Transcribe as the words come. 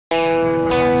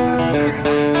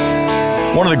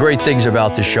One of the great things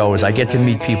about this show is I get to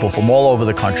meet people from all over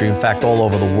the country, in fact, all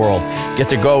over the world. Get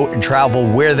to go and travel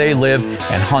where they live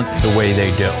and hunt the way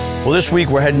they do. Well, this week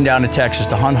we're heading down to Texas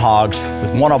to hunt hogs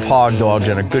with One Up Hog Dogs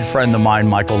and a good friend of mine,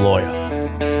 Michael Loya.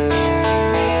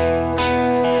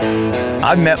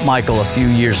 I met Michael a few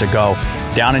years ago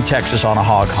down in Texas on a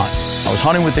hog hunt. I was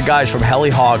hunting with the guys from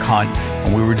Heli Hog Hunt,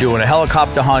 and we were doing a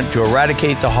helicopter hunt to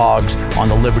eradicate the hogs on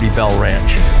the Liberty Bell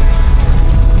Ranch.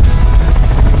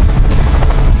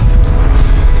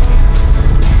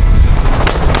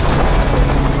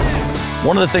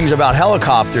 One of the things about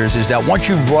helicopters is that once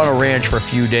you've run a ranch for a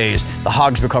few days, the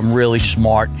hogs become really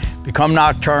smart, become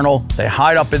nocturnal, they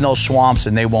hide up in those swamps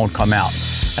and they won't come out.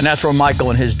 And that's where Michael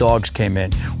and his dogs came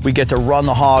in. We get to run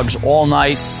the hogs all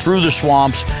night through the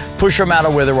swamps, push them out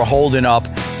of where they were holding up,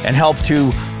 and help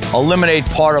to eliminate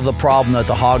part of the problem that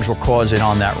the hogs were causing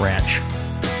on that ranch.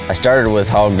 I started with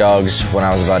hog dogs when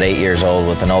I was about 8 years old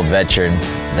with an old veteran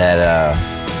that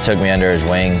took me under his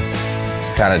wing.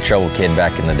 Kind of trouble kid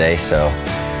back in the day, so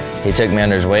he took me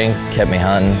under his wing, kept me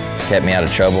hunting, kept me out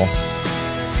of trouble.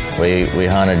 We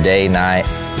hunted day, night,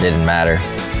 didn't matter.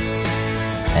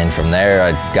 And from there,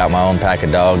 I got my own pack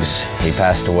of dogs. He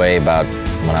passed away about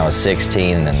when I was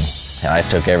 16, and I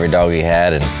took every dog he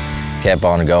had and kept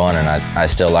on going, and I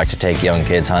still like to take young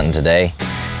kids hunting today.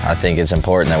 I think it's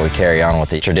important that we carry on with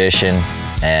the tradition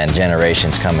and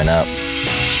generations coming up.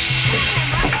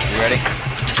 You ready,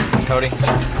 Cody?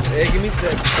 Hey, give me a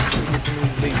sec. Get the new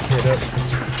lead set up.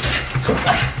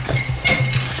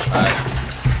 All right.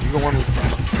 You gonna want to lead?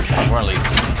 We're gonna lead.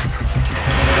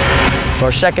 For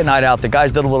our second night out, the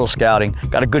guys did a little scouting,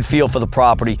 got a good feel for the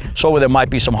property, saw where there might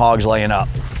be some hogs laying up.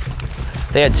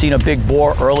 They had seen a big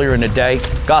boar earlier in the day,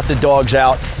 got the dogs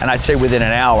out, and I'd say within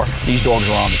an hour, these dogs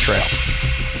were on the trail.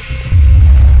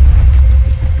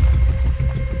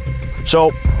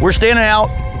 So we're standing out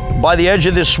by the edge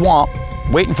of this swamp,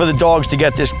 waiting for the dogs to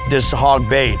get this hog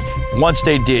bayed. Once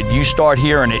they did, you start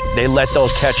hearing it, they let those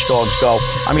catch dogs go.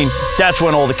 I mean, that's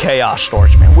when all the chaos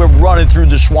starts, man. We're running through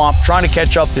the swamp, trying to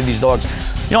catch up to these dogs.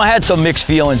 You know, I had some mixed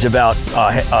feelings about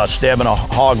stabbing a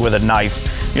hog with a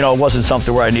knife. You know, it wasn't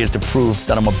something where I needed to prove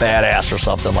that I'm a badass or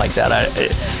something like that.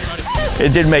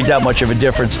 It didn't make that much of a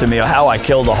difference to me how I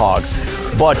killed a hog.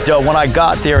 But when I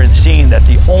got there and seen that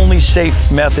the only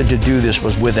safe method to do this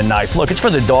was with a knife. Look, it's for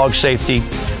the dog's safety.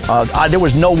 There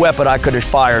was no weapon I could have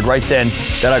fired right then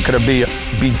that I could have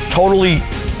be totally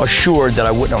assured that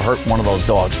I wouldn't have hurt one of those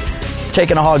dogs.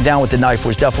 Taking a hog down with the knife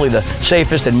was definitely the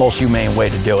safest and most humane way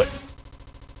to do it.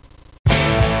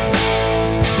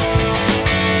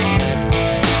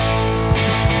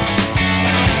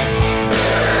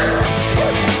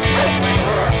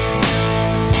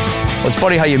 Well, it's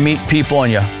funny how you meet people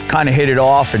and you kind of hit it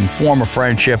off and form a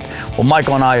friendship. Well,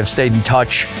 Michael and I have stayed in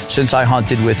touch since I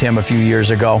hunted with him a few years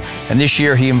ago. And this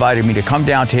year he invited me to come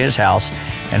down to his house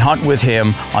and hunt with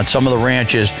him on some of the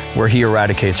ranches where he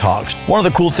eradicates hogs. One of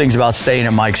the cool things about staying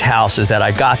at Mike's house is that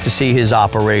I got to see his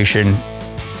operation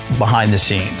behind the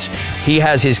scenes. He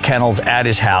has his kennels at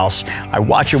his house. I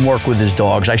watch him work with his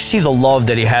dogs. I see the love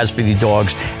that he has for the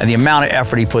dogs and the amount of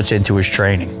effort he puts into his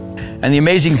training. And the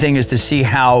amazing thing is to see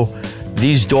how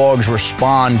these dogs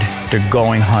respond to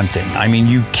going hunting. I mean,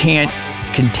 you can't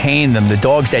contain them. The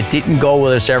dogs that didn't go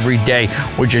with us every day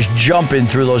were just jumping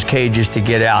through those cages to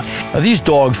get out. Now, these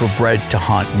dogs were bred to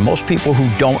hunt, and most people who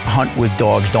don't hunt with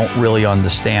dogs don't really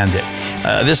understand it.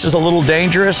 This is a little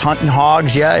dangerous, hunting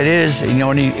hogs. Yeah, it is. You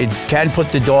know, and it can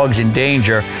put the dogs in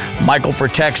danger. Michael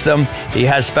protects them. He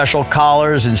has special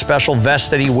collars and special vests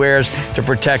that he wears to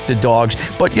protect the dogs.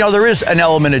 But, you know, there is an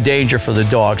element of danger for the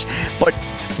dogs. But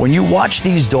when you watch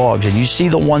these dogs and you see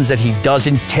the ones that he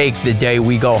doesn't take the day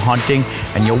we go hunting,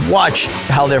 and you watch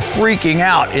how they're freaking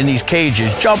out in these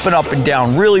cages, jumping up and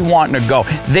down, really wanting to go,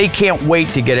 they can't wait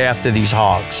to get after these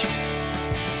hogs.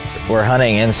 We're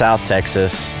hunting in South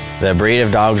Texas. The breed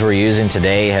of dogs we're using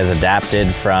today has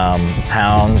adapted from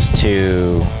hounds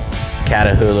to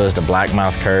Catahoulas to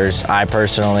blackmouth curs. I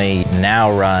personally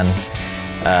now run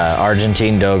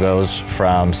Argentine Dogos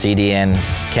from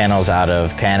CDN's kennels out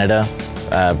of Canada.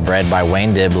 Bred by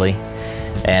Wayne Dibley,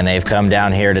 and they've come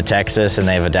down here to Texas and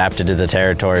they've adapted to the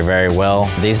territory very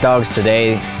well. These dogs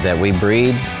today that we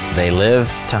breed, they live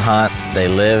to hunt, they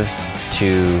live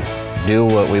to do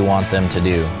what we want them to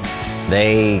do.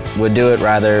 They would do it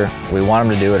rather we want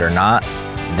them to do it or not.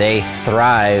 They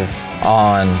thrive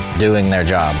on doing their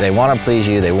job. They want to please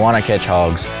you, they want to catch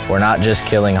hogs. We're not just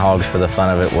killing hogs for the fun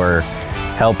of it, we're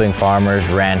helping farmers,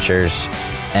 ranchers,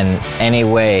 in any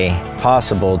way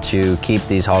possible to keep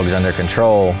these hogs under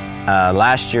control.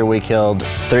 Last year we killed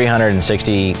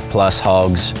 360 plus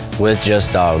hogs with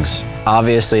just dogs.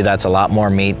 Obviously, that's a lot more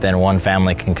meat than one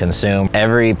family can consume.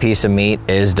 Every piece of meat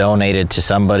is donated to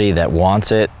somebody that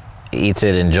wants it, eats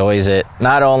it, enjoys it.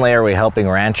 Not only are we helping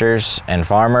ranchers and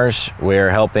farmers, we're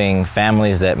helping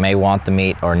families that may want the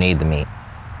meat or need the meat.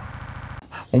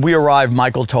 When we arrived,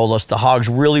 Michael told us the hogs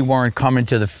really weren't coming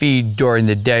to the feed during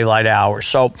the daylight hours.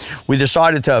 So we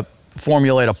decided to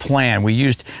formulate a plan. We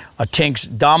used a Tink's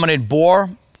dominant boar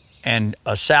and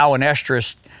a sow and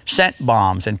estrus scent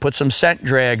bombs and put some scent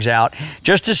drags out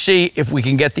just to see if we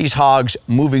can get these hogs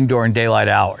moving during daylight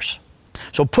hours.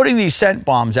 So putting these scent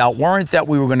bombs out weren't that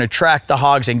we were going to track the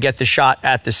hogs and get the shot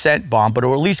at the scent bomb, but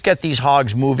to at least get these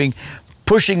hogs moving,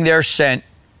 pushing their scent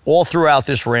all throughout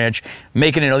this ranch,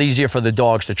 making it easier for the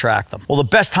dogs to track them. Well, the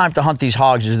best time to hunt these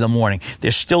hogs is in the morning.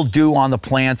 There's still dew on the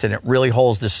plants and it really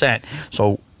holds the scent.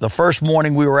 So the first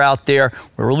morning we were out there,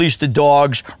 we released the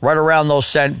dogs right around those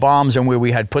scent bombs and where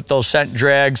we had put those scent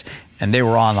drags, and they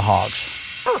were on the hogs.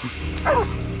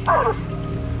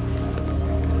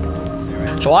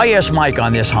 So I asked Mike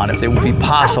on this hunt if it would be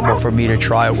possible for me to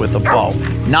try it with a bow.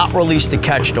 Not release the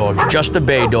catch dogs, just the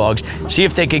bay dogs, see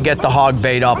if they could get the hog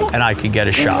bait up and I could get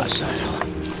a shot.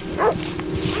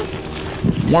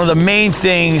 One of the main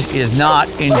things is not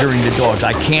injuring the dogs.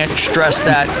 I can't stress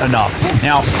that enough.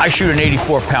 Now, I shoot an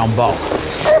 84-pound bow.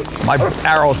 My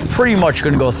arrow is pretty much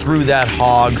going to go through that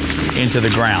hog into the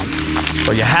ground.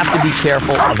 So you have to be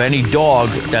careful of any dog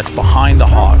that's behind the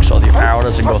hog so the arrow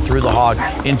doesn't go through the hog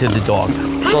into the dog.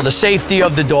 So the safety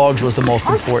of the dogs was the most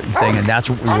important thing, and that's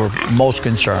what we were most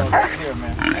concerned with.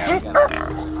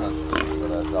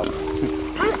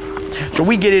 So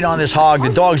we get in on this hog, the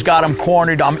dog's got him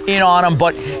cornered, I'm in on him,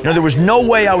 but there was no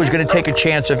way I was going to take a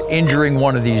chance of injuring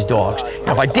one of these dogs.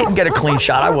 If I didn't get a clean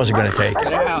shot, I wasn't going to take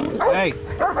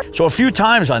it. So a few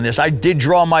times on this, I did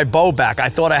draw my bow back. I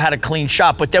thought I had a clean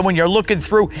shot, but then when you're looking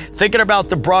through, thinking about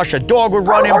the brush, a dog would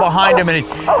run in behind him, and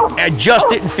I just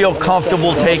didn't feel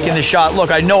comfortable taking the shot.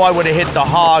 Look, I know I would have hit the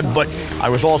hog, but I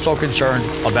was also concerned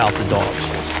about the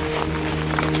dogs.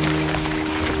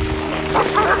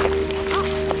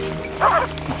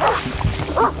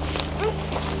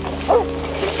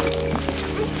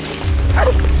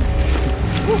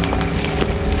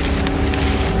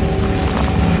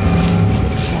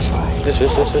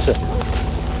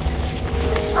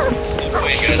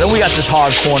 Then we got this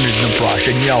hog cornered in the brush,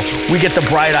 and we get the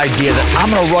bright idea that I'm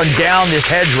gonna run down this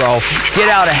hedgerow, get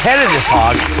out ahead of this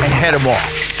hog, and head him off.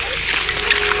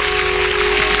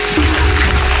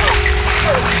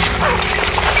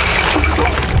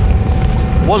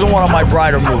 Wasn't one of my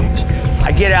brighter moves.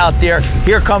 I get out there,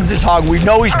 here comes this hog, we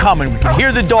know he's coming, we can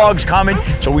hear the dogs coming,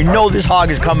 so we know this hog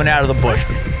is coming out of the bush.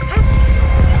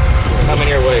 He's coming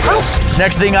your way, guys.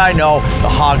 Next thing I know, the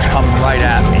hog's coming right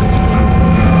at me.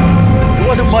 There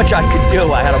wasn't much I could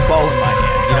do, I had a bow in my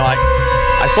hand.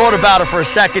 I thought about it for a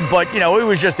second, but it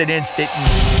was just an instant.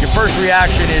 And your first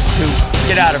reaction is to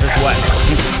get out of his way.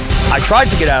 I tried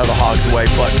to get out of the hog's way,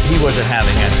 but he wasn't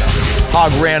having any of it.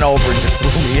 Hog ran over and just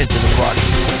threw me into the brush.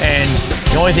 And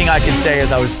the only thing I can say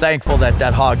is I was thankful that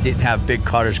that hog didn't have big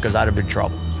cutters, because I'd have been in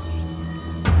trouble.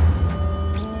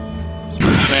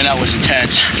 Man, that was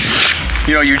intense.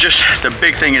 The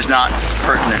big thing is not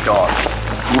hurting the dog.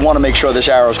 You want to make sure this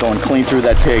arrow's going clean through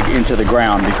that pig into the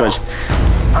ground, because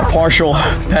a partial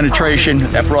penetration,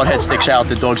 that broadhead sticks out,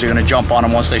 the dogs are going to jump on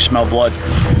them once they smell blood.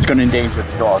 It's going to endanger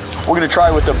the dogs. We're going to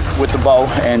try with the bow,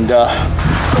 and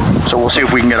so we'll see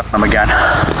if we can get on them again.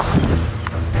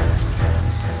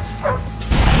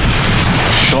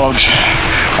 Dogs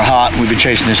are hot. We've been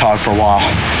chasing this hog for a while,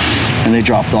 and they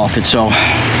dropped off it, so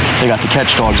they got the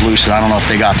catch dogs loose, and I don't know if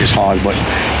they got this hog, but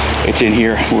it's in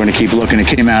here. We're going to keep looking. It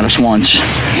came at us once,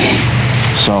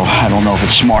 so I don't know if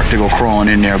it's smart to go crawling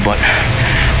in there, but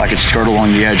if I could skirt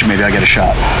along the edge, maybe I get a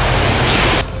shot.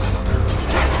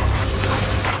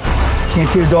 Can't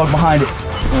see the dog behind it.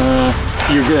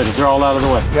 You're good. They're all out of the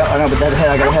way. Yeah, I know, but that head,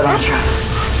 I got a head on it.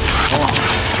 Hold on.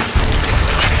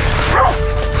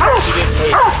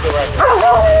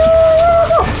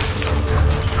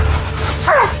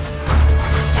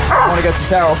 I want to get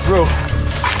this arrow through.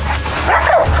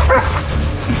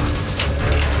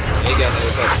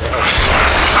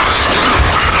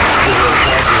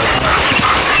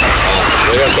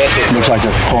 Looks like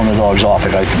they're pulling the dogs off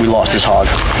it. We lost this hog.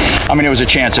 I mean, it was a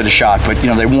chance at a shot, but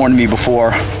they warned me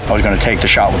before I was going to take the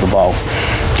shot with the bow.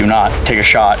 Do not take a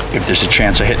shot if there's a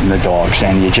chance of hitting the dogs,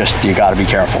 and you got to be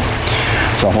careful.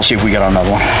 So we'll see if we get another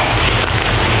one.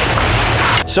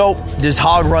 So this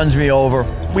hog runs me over.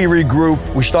 We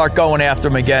regroup. We start going after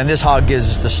him again. This hog gives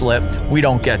us the slip. We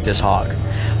don't get this hog.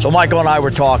 So Michael and I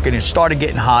were talking, it started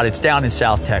getting hot, it's down in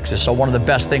South Texas, so one of the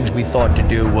best things we thought to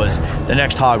do was the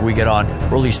next hog we get on,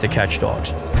 release the catch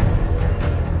dogs.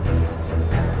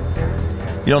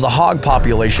 You know, the hog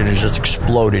population has just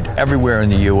exploded everywhere in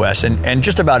the U.S., and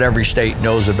just about every state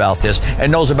knows about this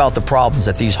and knows about the problems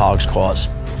that these hogs cause.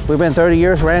 We've been 30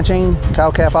 years ranching,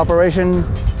 cow-calf operation.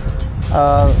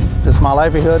 This is my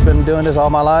livelihood, been doing this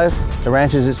all my life. The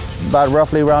ranch is about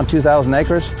roughly around 2,000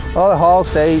 acres. All the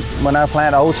hogs, when I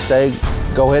plant oats, they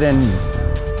go ahead and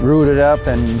root it up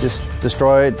and just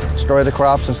destroy the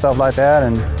crops and stuff like that.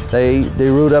 And they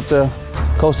root up the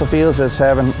coastal fields that's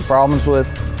having problems with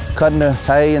cutting the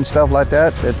hay and stuff like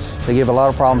that. They give a lot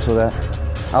of problems with that.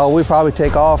 Oh, we probably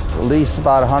take off at least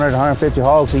about 100, 150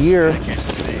 hogs a year,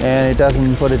 and it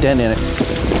doesn't put a dent in it.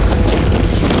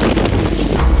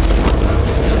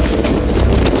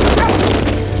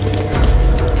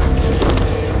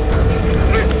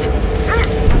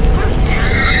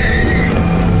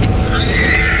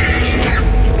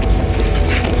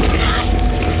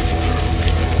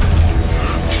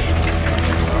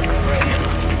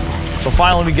 So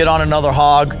finally we get on another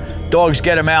hog, dogs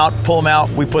get him out, pull him out,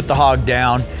 we put the hog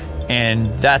down, and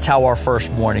that's how our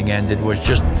first morning ended, was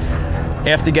just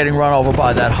after getting run over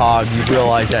by that hog, you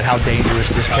realize that how dangerous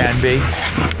this can be.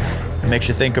 It makes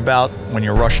you think about when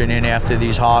you're rushing in after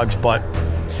these hogs, but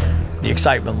the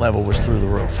excitement level was through the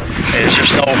roof. There's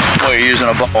just no way you're using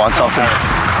a bow on something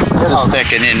this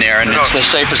thick and in there, and it's the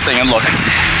safest thing. And look,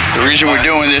 the reason we're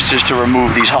doing this is to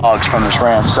remove these hogs from this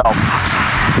ranch. So,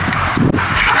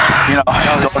 you know,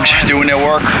 dogs doing their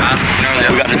work,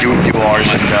 we got to do ours,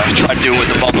 and try to do it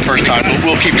with the bow the first time.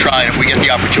 We'll keep trying. If we get the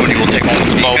opportunity, we'll take one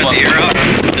with the bow, but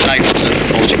the knife is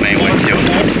the most humane way to do it.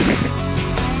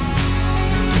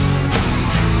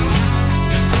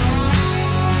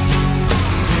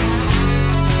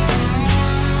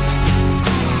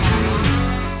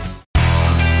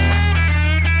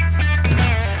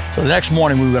 So the next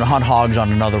morning we were going to hunt hogs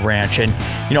on another ranch, and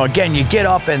you know, again, you get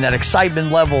up and that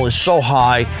excitement level is so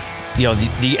high. You know,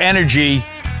 the energy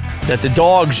that the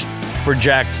dogs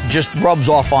project just rubs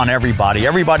off on everybody.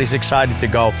 Everybody's excited to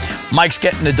go. Mike's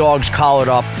getting the dogs collared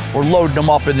up. We're loading them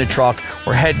up in the truck.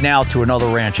 We're heading out to another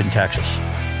ranch in Texas.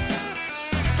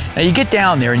 Now you get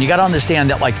down there and you got to understand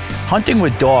that, like, hunting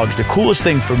with dogs, the coolest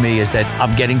thing for me is that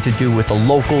I'm getting to do what the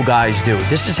local guys do.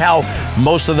 This is how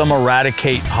most of them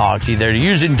eradicate hogs. Either they're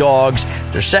using dogs,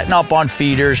 they're setting up on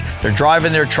feeders, they're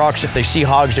driving their trucks. If they see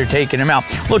hogs, they're taking them out.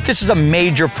 Look, this is a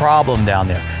major problem down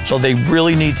there. So they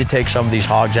really need to take some of these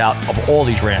hogs out of all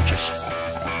these ranches.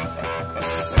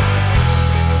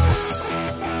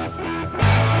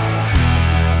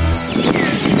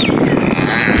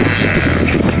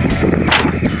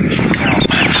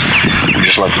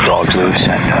 Let the dogs loose,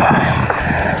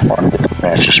 and on a different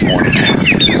ranch this morning. A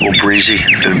little breezy,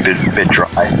 a bit dry.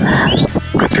 It's not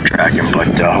good for tracking, but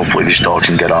hopefully these dogs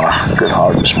can get on a good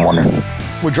hog this morning.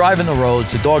 We're driving the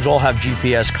roads. The dogs all have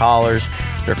GPS collars.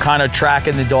 They're kind of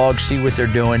tracking the dogs, see what they're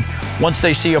doing. Once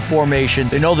they see a formation,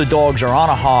 they know the dogs are on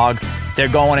a hog. They're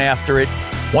going after it.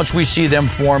 Once we see them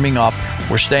forming up,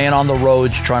 we're staying on the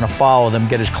roads, trying to follow them,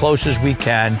 get as close as we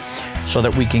can so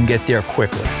that we can get there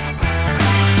quickly.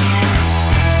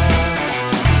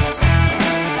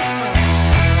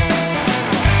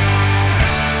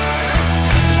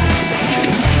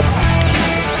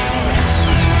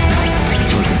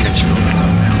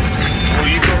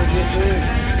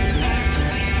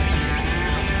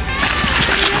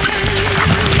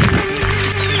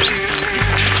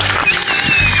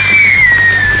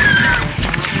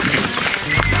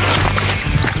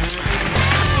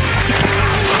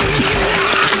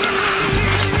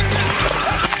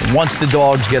 Once the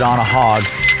dogs get on a hog,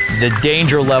 the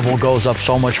danger level goes up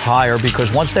so much higher,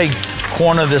 because once they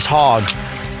corner this hog,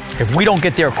 if we don't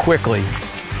get there quickly,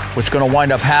 what's going to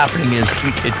wind up happening is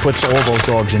it puts all those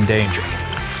dogs in danger.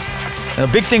 And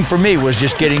the big thing for me was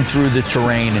just getting through the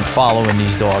terrain and following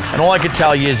these dogs. And all I can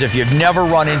tell you is, if you've never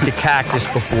run into cactus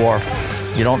before,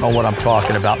 you don't know what I'm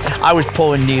talking about. I was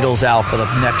pulling needles out for the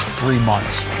next 3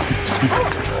 months.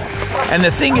 And the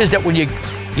thing is that when you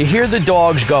hear the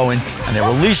dogs going and they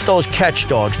release those catch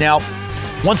dogs. Now,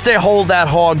 once they hold that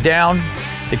hog down,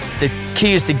 the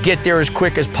key is to get there as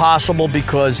quick as possible,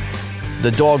 because the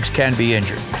dogs can be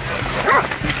injured.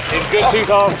 It's good too,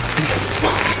 dog.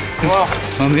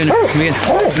 I'm gonna.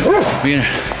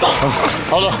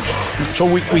 Hold on. So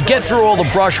we get through all the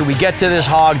brush, and we get to this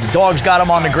hog. The dogs got him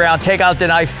on the ground, take out the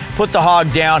knife, put the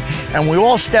hog down, and we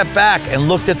all stepped back and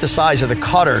looked at the size of the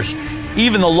cutters.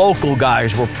 Even the local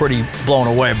guys were pretty blown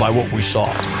away by what we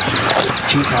saw.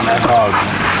 Teeth on that hog.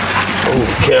 Oh,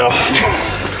 cow.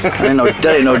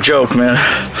 That ain't no joke, man.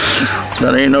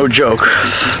 That ain't no joke.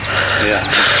 Yeah.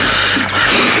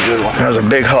 That's a good one. That was a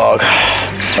big hog.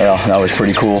 Well, that was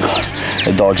pretty cool.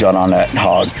 The dogs got on that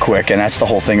hog quick, and that's the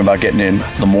whole thing about getting in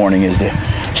the morning is the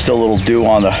still a little dew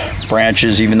on the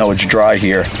branches, even though it's dry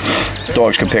here.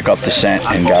 Dogs can pick up the scent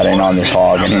and got in on this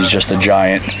hog, and he's just a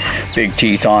giant, big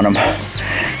teeth on him.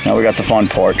 Now we got the fun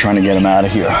part, trying to get him out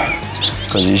of here.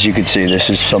 Because as you can see, this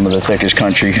is some of the thickest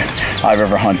country I've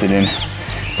ever hunted in.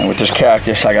 And with this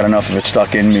cactus, I got enough of it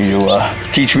stuck in me to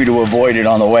teach me to avoid it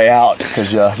on the way out.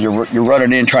 Because you're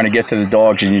running in trying to get to the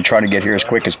dogs, and you're trying to get here as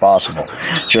quick as possible.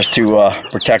 Just to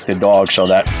protect the dog so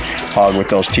that hog with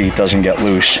those teeth doesn't get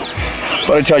loose.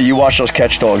 But I tell you, you watch those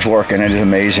catch dogs work, and it is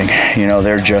amazing. You know,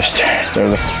 they're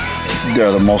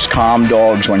the most calm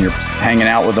dogs when you're hanging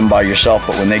out with them by yourself,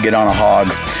 but when they get on a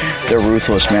hog, they're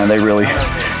ruthless, man. They really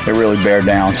bear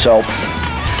down. So,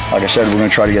 like I said, we're gonna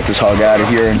try to get this hog out of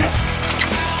here, and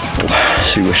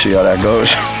we'll see how that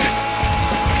goes.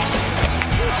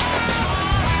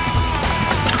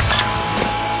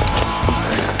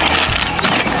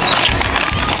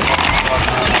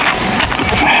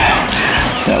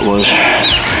 That was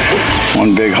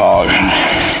one big hog.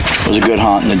 It was a good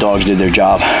hunt, and the dogs did their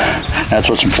job. That's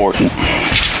what's important.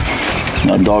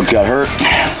 The dog got hurt,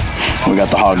 we got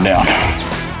the hog down.